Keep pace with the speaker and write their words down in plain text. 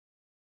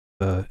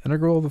the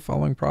integral of the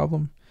following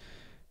problem.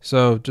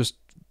 So just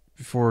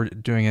before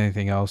doing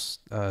anything else,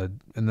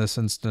 in this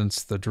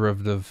instance, the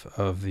derivative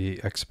of the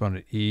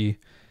exponent e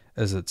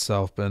is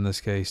itself, but in this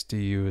case,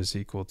 du is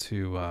equal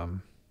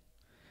to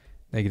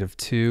negative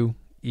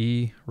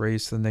 2e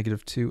raised to the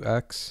negative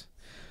 2x.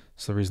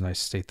 So the reason I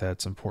state that,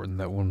 it's important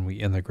that when we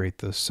integrate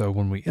this, so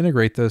when we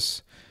integrate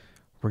this,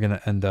 we're going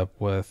to end up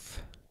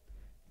with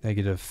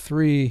negative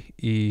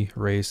 3e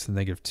raised to the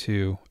negative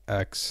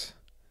 2x.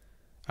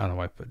 I don't know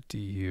why I put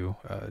du,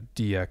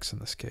 dx in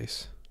this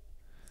case.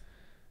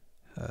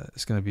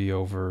 It's going to be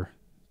over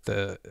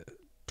the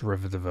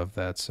derivative of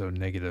that, so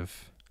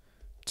negative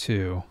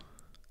 2.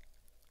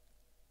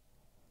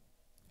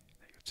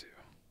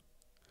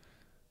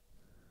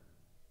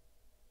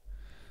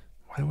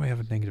 Why do I have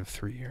a negative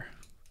 3 here?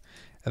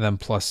 And then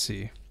plus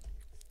c.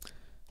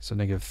 So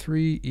negative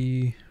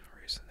 3e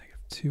raised to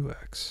negative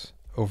 2x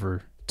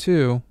over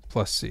 2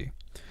 plus c.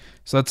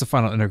 So that's the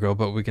final integral,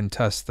 but we can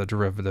test the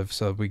derivative.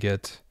 So we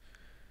get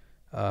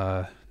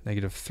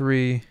negative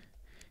 3e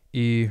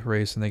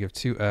raised to negative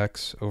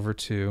 2x over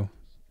 2.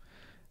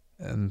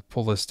 And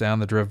pull this down.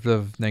 The derivative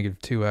of negative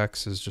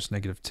 2x is just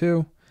negative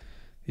 2.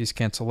 These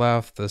cancel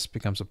out. This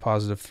becomes a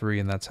positive 3,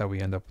 and that's how we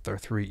end up with our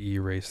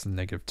 3e raised to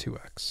negative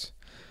 2x.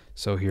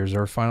 So here's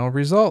our final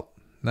result.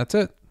 That's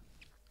it.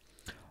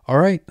 All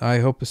right, I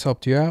hope this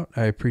helped you out.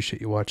 I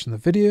appreciate you watching the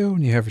video,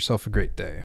 and you have yourself a great day.